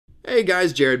Hey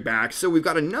guys, Jared back. So we've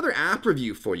got another app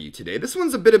review for you today. This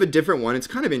one's a bit of a different one. It's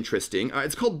kind of interesting.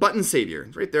 It's called Button Savior.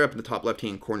 It's right there up in the top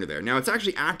left-hand corner there. Now it's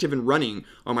actually active and running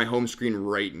on my home screen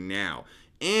right now.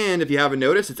 And if you haven't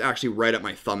noticed, it's actually right at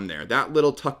my thumb there. That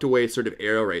little tucked away sort of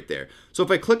arrow right there. So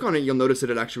if I click on it, you'll notice that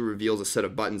it actually reveals a set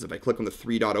of buttons. If I click on the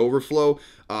 3-dot overflow,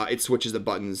 it switches the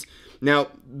buttons. Now,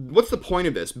 what's the point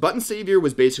of this? Button Savior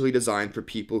was basically designed for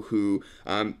people who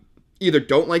either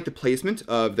don't like the placement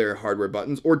of their hardware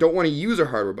buttons or don't want to use their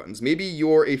hardware buttons. Maybe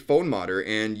you're a phone modder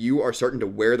and you are starting to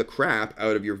wear the crap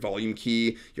out of your volume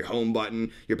key, your home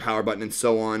button, your power button, and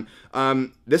so on.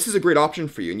 This is a great option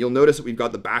for you. And you'll notice that we've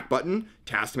got the back button,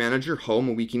 task manager, home,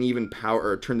 and we can even power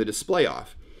or turn the display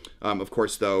off. Of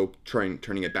course, though,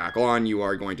 turning it back on, you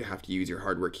are going to have to use your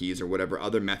hardware keys or whatever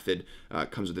other method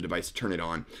comes with the device to turn it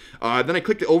on. Then I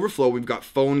click the overflow. We've got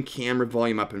phone, camera,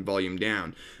 volume up, and volume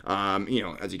down.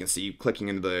 As you can see, clicking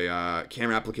into the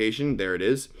camera application, there it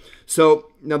is.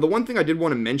 So now the one thing I did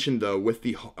want to mention, though, with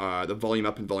the volume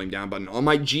up and volume down button on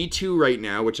my G2 right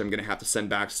now, which I'm going to have to send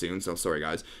back soon. So sorry,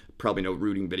 guys. Probably no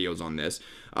rooting videos on this.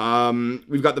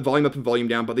 We've got the volume up and volume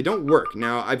down, but they don't work.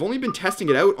 Now, I've only been testing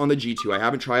it out on the G2. I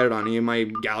haven't tried it on any of my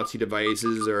Galaxy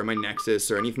devices or my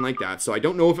Nexus or anything like that, so I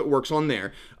don't know if it works on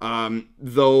there.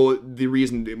 Though the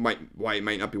reason why it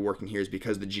might not be working here is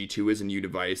because the G2 is a new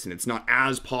device and it's not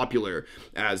as popular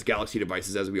as Galaxy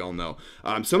devices, as we all know.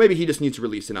 So maybe he just needs to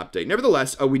release an update.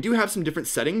 Nevertheless, we do have some different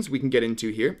settings we can get into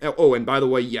here. Oh, and by the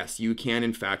way, yes, you can,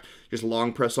 in fact, just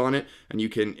long press on it, and you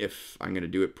can, if I'm going to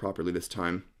do it properly this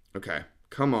time. Okay,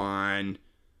 come on.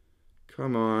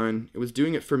 Come on. It was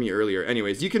doing it for me earlier.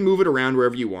 Anyways, you can move it around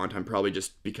wherever you want. I'm probably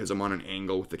just, because I'm on an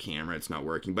angle with the camera, it's not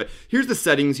working. But here's the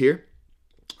settings here.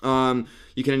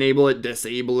 You can enable it,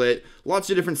 disable it, lots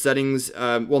of different settings.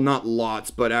 Well, not lots,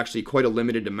 but actually quite a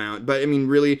limited amount. But I mean,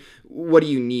 really, what do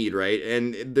you need, right?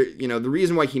 And the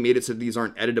reason why he made it so these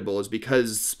aren't editable is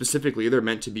because specifically they're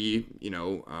meant to be,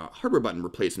 hardware button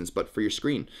replacements, but for your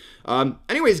screen.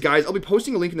 Anyways, guys, I'll be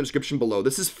posting a link in the description below.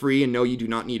 This is free, and no, you do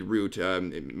not need root.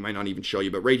 It might not even show you,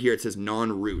 but right here it says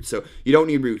non-root, so you don't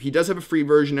need root. He does have a free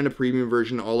version and a premium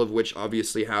version, all of which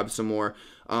obviously have some more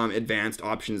advanced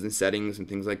options and settings and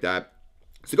things like that.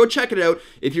 So go check it out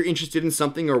if you're interested in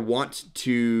something or want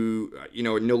to,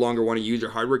 no longer want to use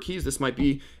your hardware keys. This might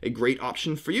be a great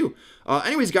option for you.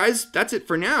 Anyways, guys, that's it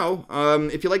for now.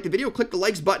 If you like the video, click the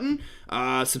likes button.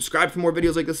 Subscribe for more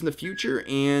videos like this in the future.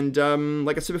 And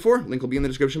like I said before, link will be in the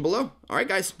description below. All right,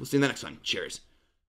 guys, we'll see you in the next one. Cheers.